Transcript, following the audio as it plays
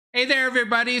Hey there,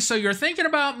 everybody. So you're thinking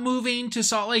about moving to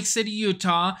Salt Lake City,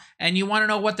 Utah, and you want to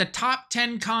know what the top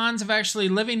 10 cons of actually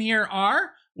living here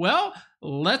are? Well,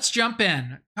 let's jump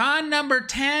in. Con number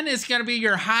 10 is going to be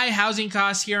your high housing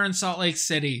costs here in Salt Lake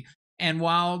City. And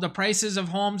while the prices of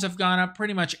homes have gone up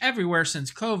pretty much everywhere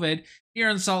since COVID, here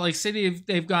in Salt Lake City,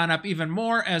 they've gone up even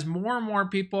more as more and more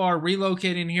people are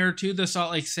relocating here to the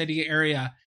Salt Lake City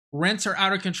area. Rents are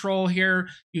out of control here.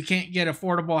 You can't get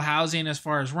affordable housing as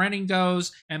far as renting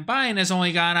goes, and buying has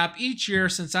only gone up each year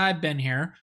since I've been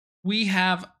here. We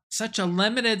have such a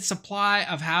limited supply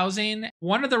of housing.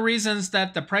 One of the reasons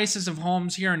that the prices of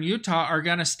homes here in Utah are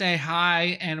going to stay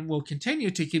high and will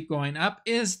continue to keep going up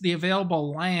is the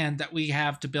available land that we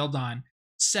have to build on.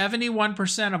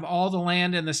 71% of all the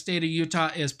land in the state of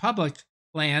Utah is public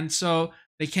land, so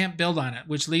they can't build on it,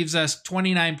 which leaves us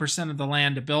 29% of the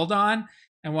land to build on.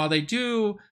 And while they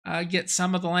do get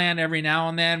some of the land every now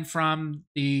and then from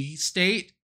the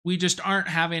state, we just aren't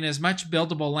having as much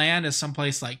buildable land as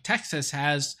someplace like Texas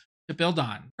has to build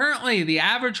on. Currently, the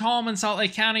average home in Salt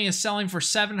Lake County is selling for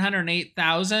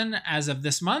 $708,000 as of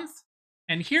this month.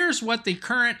 And here's what the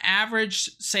current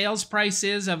average sales price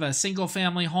is of a single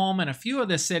family home in a few of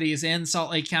the cities in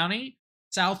Salt Lake County.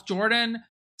 South Jordan,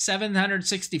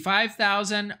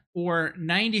 $765,000 or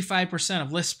 95%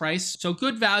 of list price. So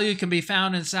good value can be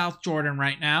found in South Jordan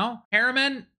right now.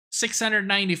 Harriman,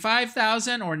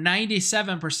 $695,000 or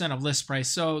 97% of list price.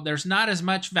 So there's not as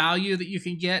much value that you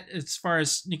can get as far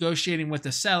as negotiating with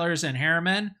the sellers in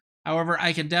Harriman. However,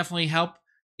 I can definitely help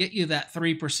get you that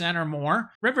 3% or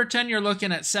more. Riverton, you're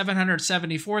looking at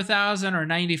 $774,000 or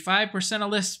 95%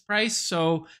 of list price.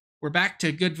 So we're back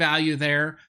to good value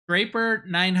there. Draper,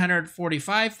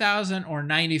 $945,000 or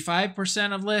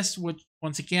 95% of list, which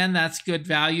once again, that's good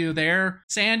value there.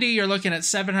 Sandy, you're looking at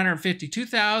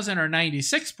 $752,000 or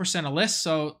 96% of list,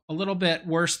 so a little bit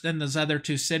worse than those other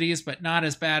two cities, but not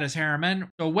as bad as Harriman.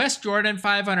 So West Jordan,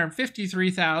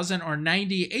 $553,000 or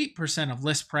 98% of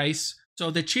list price.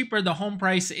 So the cheaper the home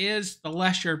price is, the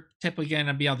less you're typically going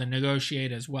to be able to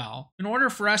negotiate as well. In order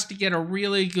for us to get a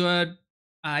really good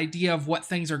idea of what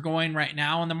things are going right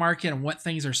now in the market and what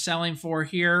things are selling for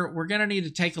here, we're going to need to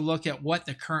take a look at what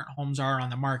the current homes are on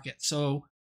the market. So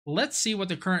let's see what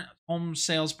the current home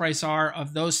sales price are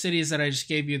of those cities that I just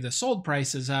gave you the sold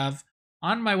prices of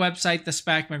on my website,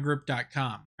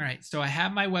 thespackmangroup.com. All right, so I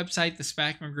have my website,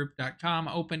 thespackmangroup.com,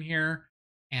 open here.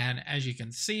 And as you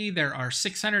can see, there are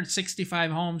 665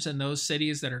 homes in those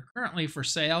cities that are currently for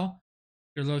sale.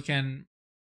 You're looking,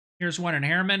 here's one in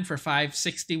Harriman for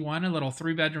 $561, a little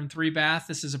 3-bedroom, 3-bath.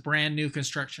 This is a brand new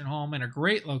construction home in a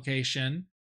great location.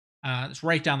 It's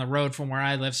right down the road from where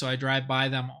I live, so I drive by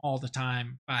them all the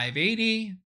time.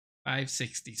 $580,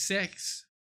 $566.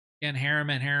 Again,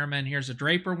 Harriman. Here's a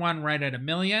Draper one right at $1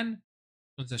 million.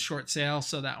 It's a short sale,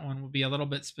 so that one will be a little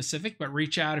bit specific, but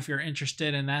reach out if you're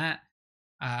interested in that.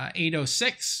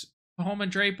 806, home in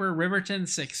Draper. Riverton,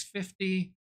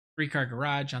 $650. 3-car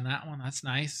garage on that one. That's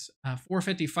nice.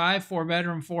 455,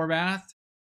 4-bedroom, 4-bath.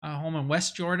 Home in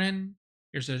West Jordan.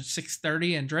 Here's a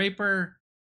 630 in Draper.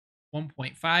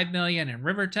 1.5 million in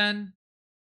Riverton.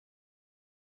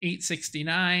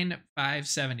 869,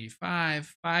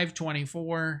 575,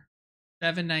 524,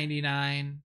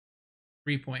 799,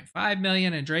 3.5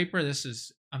 million in Draper. This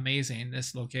is amazing,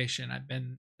 this location. I've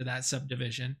been to that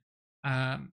subdivision.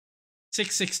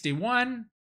 661,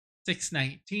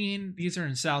 619. These are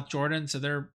in South Jordan, so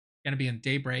they're going to be in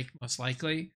Daybreak most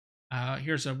likely.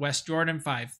 Here's a West Jordan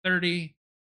 530,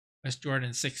 West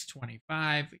Jordan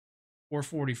 625,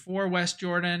 444 West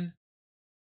Jordan,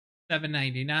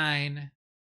 799,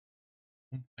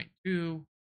 1.2.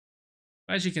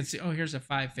 As you can see, here's a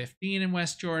 515 in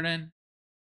West Jordan.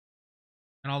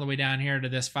 And all the way down here to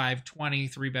this 520,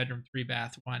 3-bedroom,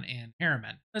 3-bath one in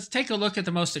Harriman. Let's take a look at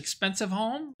the most expensive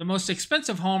home. The most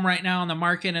expensive home right now on the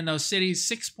market in those cities,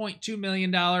 $6.2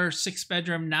 million,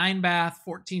 6-bedroom, 9-bath,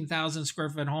 14,000 square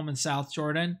foot home in South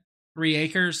Jordan, 3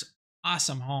 acres,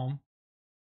 awesome home.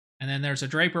 And then there's a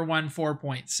Draper one,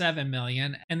 4.7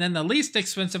 million. And then the least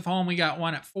expensive home, we got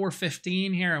one at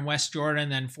 415 here in West Jordan,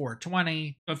 then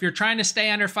 420. So if you're trying to stay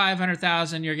under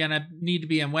 500,000, you're going to need to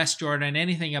be in West Jordan.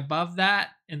 Anything above that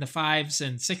in the 5s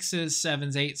and 6s,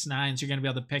 7s, 8s, 9s, you're going to be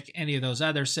able to pick any of those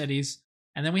other cities.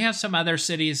 And then we have some other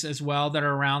cities as well that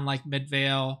are around like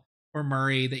Midvale or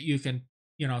Murray that you can,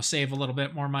 save a little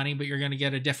bit more money, but you're going to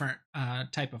get a different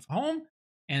type of home.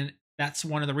 And that's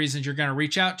one of the reasons you're going to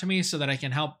reach out to me so that I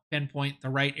can help pinpoint the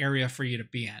right area for you to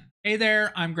be in. Hey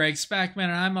there, I'm Greg Spackman,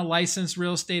 and I'm a licensed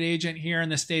real estate agent here in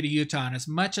the state of Utah. And as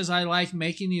much as I like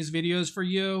making these videos for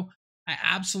you, I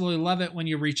absolutely love it when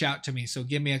you reach out to me. So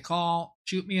give me a call,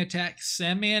 shoot me a text,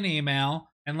 send me an email.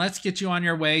 And let's get you on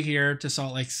your way here to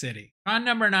Salt Lake City. Con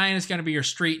number 9 is going to be your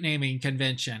street naming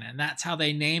convention. And that's how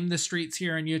they name the streets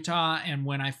here in Utah. And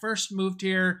when I first moved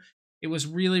here, it was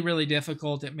really, really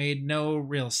difficult. It made no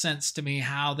real sense to me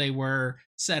how they were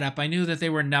set up. I knew that they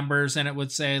were numbers and it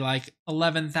would say like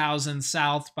 11,000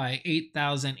 south by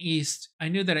 8,000 east. I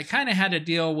knew that it kind of had to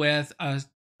deal with a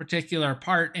particular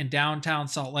part in downtown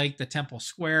Salt Lake, the Temple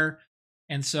Square.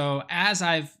 And so as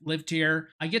I've lived here,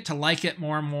 I get to like it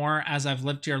more and more as I've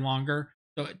lived here longer.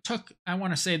 So it took, I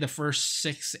want to say, the first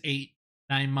 6, 8,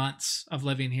 9 months of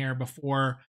living here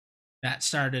before that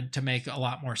started to make a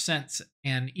lot more sense.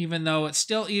 And even though it's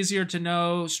still easier to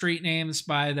know street names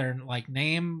by their like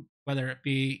name, whether it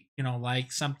be,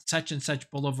 like some such and such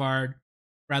boulevard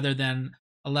rather than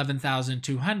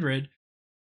 11,200,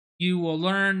 you will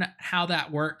learn how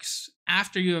that works.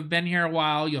 After you have been here a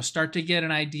while, you'll start to get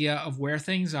an idea of where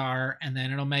things are, and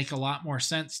then it'll make a lot more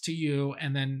sense to you.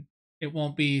 And then it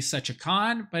won't be such a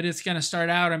con, but it's going to start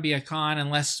out and be a con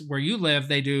unless where you live,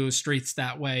 they do streets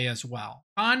that way as well.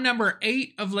 Con number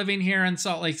 8 of living here in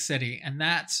Salt Lake City, and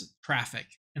that's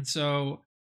traffic. And so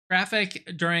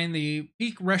traffic during the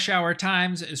peak rush hour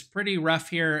times is pretty rough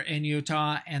here in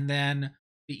Utah. And then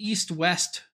the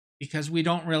east-west, because we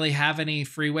don't really have any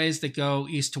freeways that go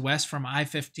east to west from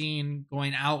I-15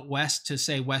 going out west to,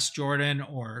 say, West Jordan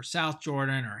or South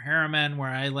Jordan or Harriman, where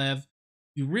I live.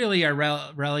 You really are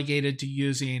relegated to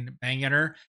using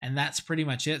Bangerter, and that's pretty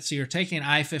much it. So you're taking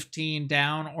I-15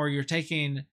 down, or you're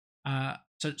taking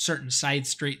certain side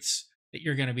streets that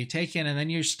you're going to be taking, and then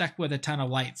you're stuck with a ton of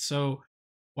lights. So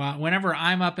whenever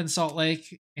I'm up in Salt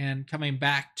Lake and coming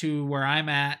back to where I'm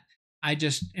at, I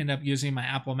just end up using my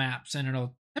Apple Maps, and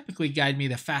it'll typically guide me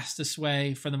the fastest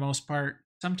way for the most part.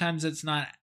 Sometimes it's not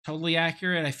totally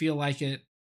accurate. I feel like it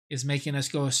is making us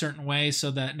go a certain way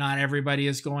so that not everybody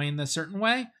is going the certain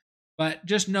way. But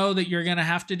just know that you're going to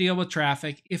have to deal with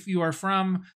traffic. If you are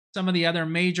from some of the other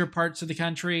major parts of the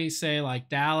country, say like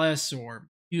Dallas or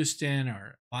Houston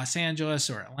or Los Angeles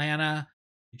or Atlanta,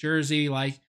 Jersey,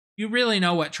 like you really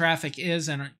know what traffic is,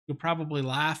 and you'll probably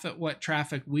laugh at what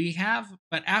traffic we have.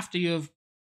 But after you've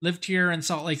lived here in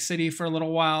Salt Lake City for a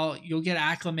little while, you'll get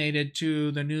acclimated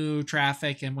to the new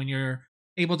traffic. And when you're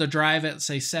able to drive at,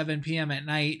 say, 7 p.m. at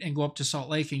night and go up to Salt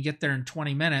Lake and get there in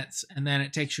 20 minutes, and then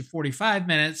it takes you 45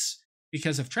 minutes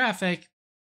because of traffic,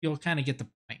 you'll kind of get the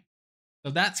point.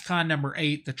 So that's con number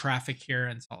 8, the traffic here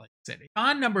in Salt Lake City.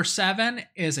 Con number 7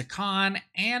 is a con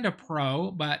and a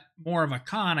pro, but more of a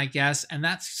con, I guess, and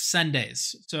that's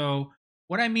Sundays. So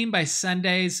what I mean by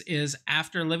Sundays is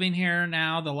after living here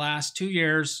now the last 2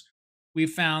 years, we've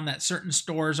found that certain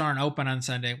stores aren't open on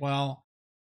Sunday. Well,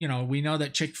 we know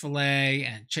that Chick-fil-A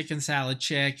and Chicken Salad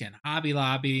Chick and Hobby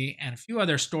Lobby and a few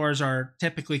other stores are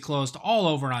typically closed all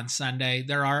over on Sunday.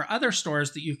 There are other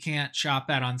stores that you can't shop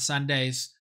at on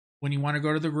Sundays. When you want to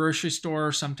go to the grocery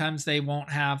store, sometimes they won't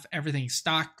have everything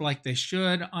stocked like they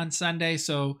should on Sunday.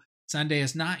 So Sunday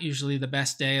is not usually the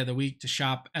best day of the week to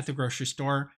shop at the grocery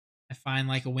store. I find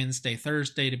like a Wednesday,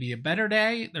 Thursday to be a better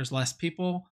day. There's less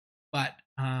people, but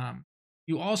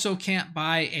you also can't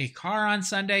buy a car on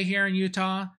Sunday here in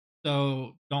Utah.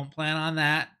 So don't plan on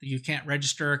that. You can't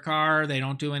register a car. They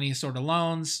don't do any sort of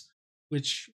loans,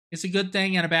 which is a good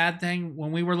thing and a bad thing.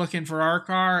 When we were looking for our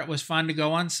car, it was fun to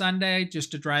go on Sunday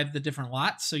just to drive the different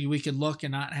lots so we could look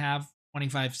and not have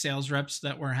 25 sales reps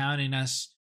that were hounding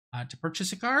us to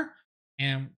purchase a car.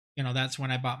 And, that's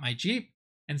when I bought my Jeep.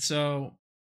 And so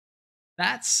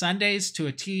that's Sundays to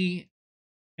a T.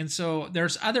 And so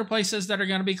there's other places that are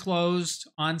going to be closed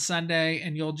on Sunday,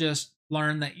 and you'll just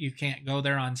learn that you can't go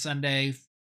there on Sunday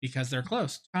because they're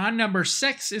closed. Con number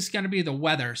 6 is going to be the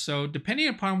weather. So depending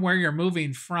upon where you're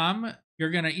moving from,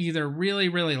 you're going to either really,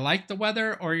 really like the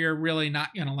weather or you're really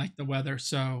not going to like the weather.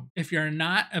 So if you're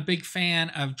not a big fan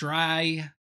of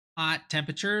dry, hot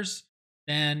temperatures,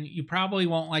 then you probably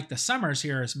won't like the summers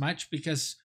here as much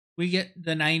because we get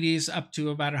the 90s up to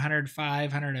about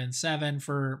 105, 107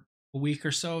 for a week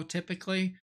or so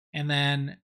typically. And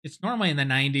then it's normally in the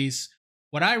 90s.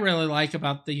 What I really like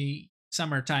about the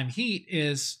summertime heat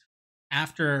is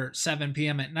after 7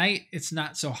 p.m. at night, it's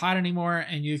not so hot anymore,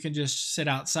 and you can just sit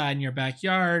outside in your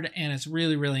backyard, and it's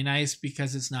really, really nice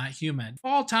because it's not humid.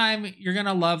 Fall time, you're going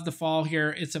to love the fall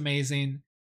here. It's amazing.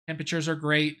 Temperatures are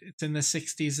great. It's in the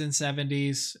 60s and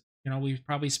 70s. We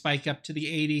probably spike up to the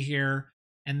 80 here.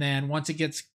 And then once it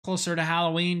gets closer to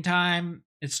Halloween time,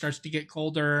 it starts to get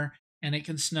colder and it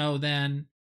can snow then.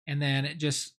 And then it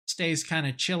just stays kind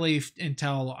of chilly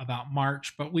until about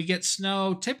March. But we get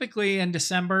snow typically in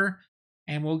December,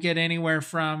 and we'll get anywhere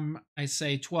from, I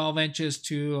say, 12 inches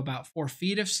to about 4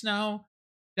 feet of snow.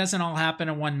 Doesn't all happen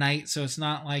in one night, so it's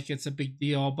not like it's a big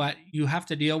deal, but you have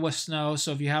to deal with snow.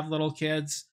 So if you have little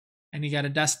kids and you got to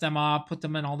dust them off, put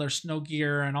them in all their snow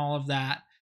gear and all of that,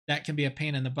 that can be a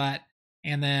pain in the butt.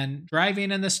 And then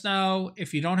driving in the snow,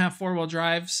 if you don't have four-wheel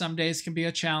drive, some days can be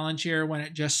a challenge here when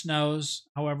it just snows.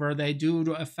 However, they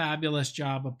do a fabulous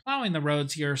job of plowing the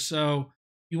roads here, so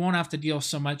you won't have to deal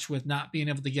so much with not being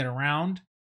able to get around,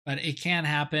 but it can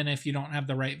happen if you don't have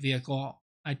the right vehicle.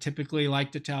 I typically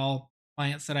like to tell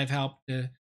clients that I've helped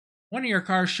to one of your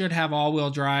cars should have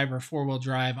all-wheel drive or four-wheel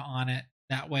drive on it.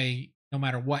 That way, no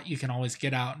matter what, you can always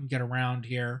get out and get around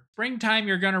here. Springtime,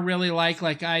 you're going to really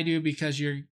like I do, because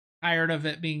you're tired of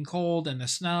it being cold and the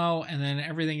snow, and then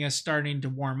everything is starting to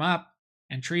warm up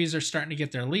and trees are starting to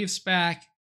get their leaves back.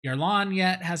 Your lawn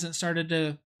yet hasn't started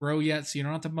to grow yet, so you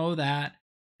don't have to mow that.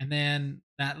 And then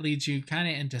that leads you kind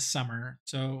of into summer.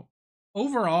 So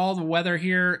overall, the weather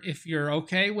here, if you're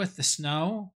okay with the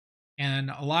snow, and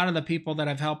a lot of the people that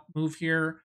I've helped move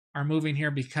here are moving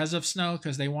here because of snow,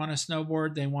 because they want to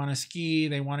snowboard, they want to ski,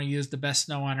 they want to use the best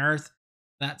snow on earth.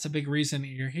 That's a big reason that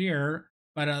you're here.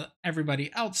 But everybody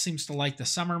else seems to like the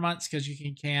summer months because you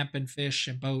can camp and fish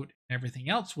and boat and everything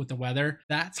else with the weather.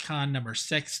 That's con number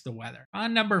 6, the weather.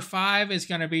 Con number 5 is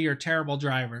going to be your terrible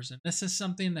drivers. And this is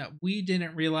something that we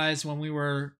didn't realize when we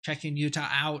were checking Utah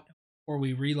out before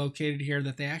we relocated here,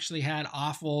 that they actually had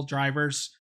awful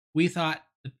drivers. We thought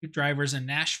the drivers in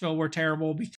Nashville were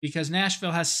terrible because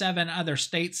Nashville has 7 other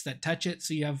states that touch it.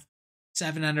 So you have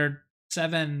 7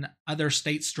 other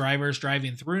states drivers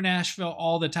driving through Nashville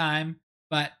all the time.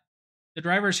 But the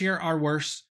drivers here are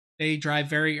worse. They drive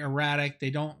very erratic. They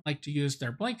don't like to use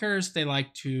their blinkers. They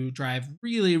like to drive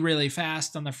really, really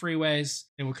fast on the freeways.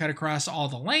 They will cut across all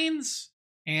the lanes.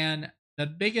 And the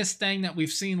biggest thing that we've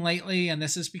seen lately, and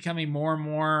this is becoming more and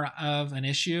more of an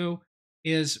issue,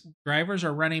 is drivers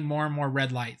are running more and more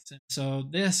red lights. And so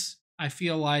this, I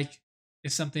feel like,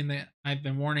 is something that I've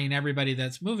been warning everybody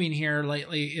that's moving here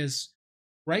lately, is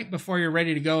right before you're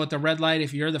ready to go at the red light,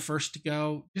 if you're the first to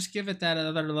go, just give it that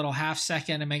other little half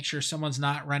second and make sure someone's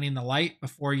not running the light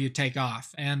before you take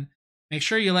off. And make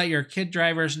sure you let your kid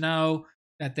drivers know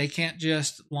that they can't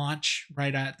just launch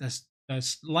right at this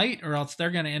light, or else they're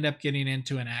going to end up getting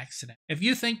into an accident. If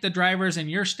you think the drivers in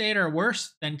your state are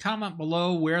worse, then comment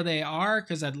below where they are,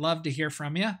 because I'd love to hear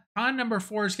from you. Con number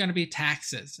 4 is going to be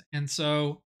taxes. And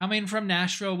so coming from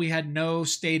Nashville, we had no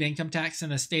state income tax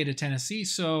in the state of Tennessee.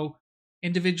 So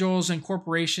individuals and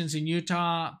corporations in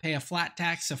Utah pay a flat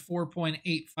tax of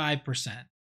 4.85%.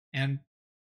 And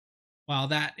while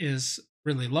that is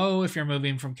really low if you're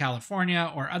moving from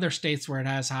California or other states where it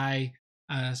has high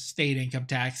state income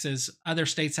taxes, other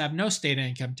states have no state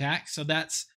income tax. So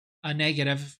that's a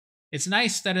negative. It's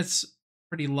nice that it's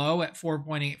pretty low at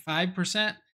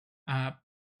 4.85%.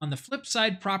 On the flip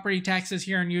side, property taxes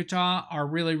here in Utah are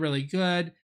really, really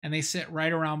good, and they sit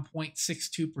right around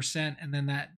 0.62%, and then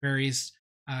that varies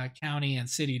county and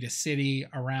city to city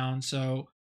around. So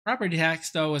property tax,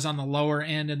 though, is on the lower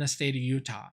end in the state of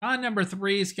Utah. Con number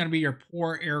 3 is going to be your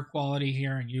poor air quality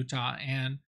here in Utah.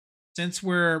 And since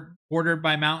we're bordered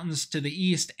by mountains to the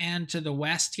east and to the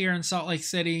west here in Salt Lake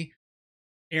City,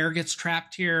 air gets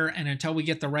trapped here, and until we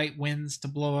get the right winds to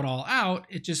blow it all out,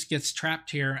 it just gets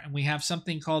trapped here. And we have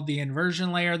something called the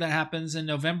inversion layer that happens in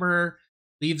November,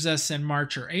 leaves us in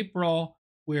March or April,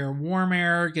 where warm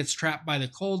air gets trapped by the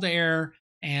cold air.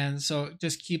 And so it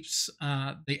just keeps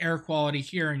the air quality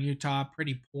here in Utah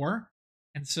pretty poor.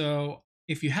 And so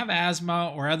if you have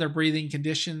asthma or other breathing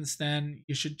conditions, then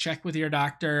you should check with your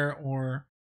doctor or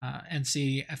and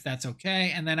see if that's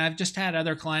okay. And then I've just had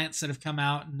other clients that have come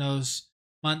out in those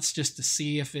months just to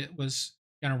see if it was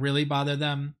going to really bother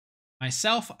them.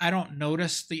 Myself, I don't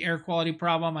notice the air quality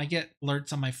problem. I get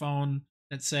alerts on my phone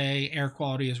that say air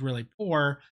quality is really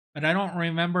poor, but I don't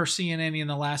remember seeing any in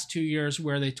the last 2 years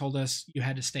where they told us you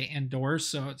had to stay indoors.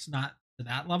 So it's not to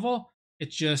that level.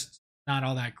 It's just not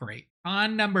all that great.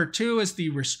 Con number 2 is the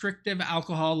restrictive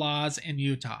alcohol laws in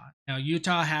Utah. Now,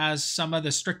 Utah has some of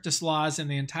the strictest laws in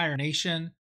the entire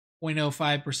nation.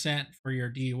 0.05% for your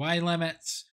DUI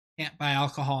limits. Can't buy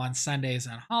alcohol on Sundays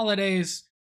and holidays.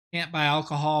 Can't buy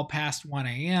alcohol past 1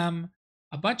 a.m.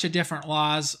 A bunch of different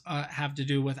laws have to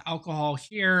do with alcohol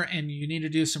here, and you need to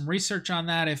do some research on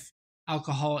that if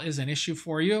alcohol is an issue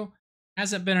for you.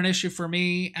 Hasn't been an issue for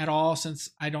me at all since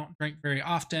I don't drink very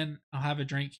often. I'll have a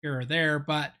drink here or there,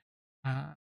 but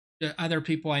the other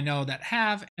people I know that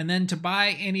have. And then to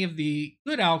buy any of the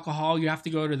good alcohol, you have to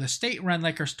go to the state-run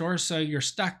liquor stores, so you're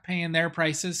stuck paying their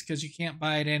prices because you can't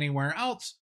buy it anywhere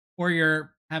else, or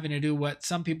you're having to do what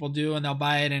some people do, and they'll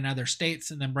buy it in other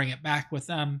states and then bring it back with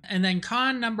them. And then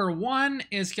con number one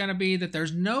is going to be that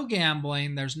there's no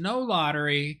gambling, there's no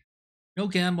lottery, no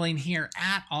gambling here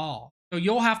at all. So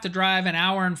you'll have to drive an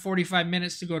hour and 45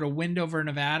 minutes to go to Wendover,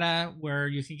 Nevada, where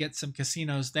you can get some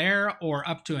casinos there, or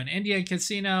up to an Indian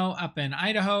casino up in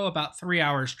Idaho, about 3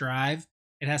 hours drive.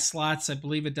 It has slots. I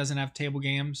believe it doesn't have table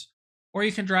games. Or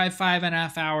you can drive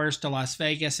 5.5 hours to Las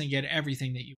Vegas and get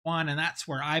everything that you want. And that's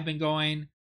where I've been going.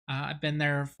 I've been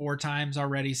there 4 times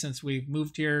already since we've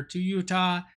moved here to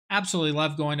Utah. Absolutely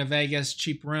love going to Vegas.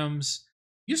 Cheap rooms.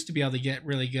 Used to be able to get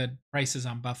really good prices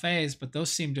on buffets, but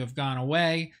those seem to have gone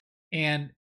away.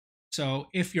 And so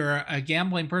if you're a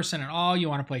gambling person at all, you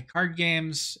want to play card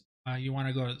games, you want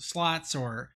to go to the slots,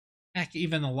 or heck,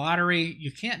 even the lottery,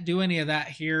 you can't do any of that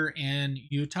here in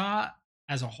Utah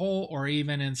as a whole, or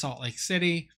even in Salt Lake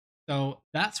City. So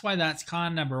that's why that's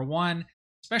con number one,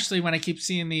 especially when I keep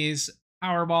seeing these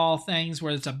Powerball things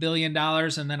where it's $1 billion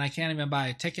and then I can't even buy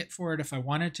a ticket for it if I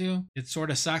wanted to. It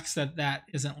sort of sucks that that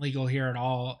isn't legal here at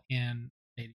all in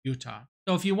Utah.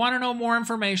 So if you want to know more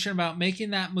information about making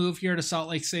that move here to Salt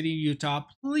Lake City, Utah,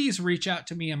 please reach out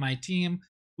to me and my team.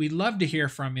 We'd love to hear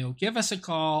from you. Give us a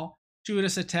call, shoot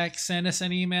us a text, send us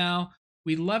an email.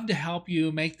 We'd love to help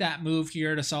you make that move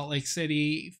here to Salt Lake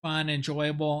City fun,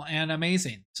 enjoyable, and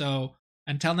amazing. So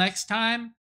until next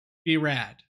time, be rad.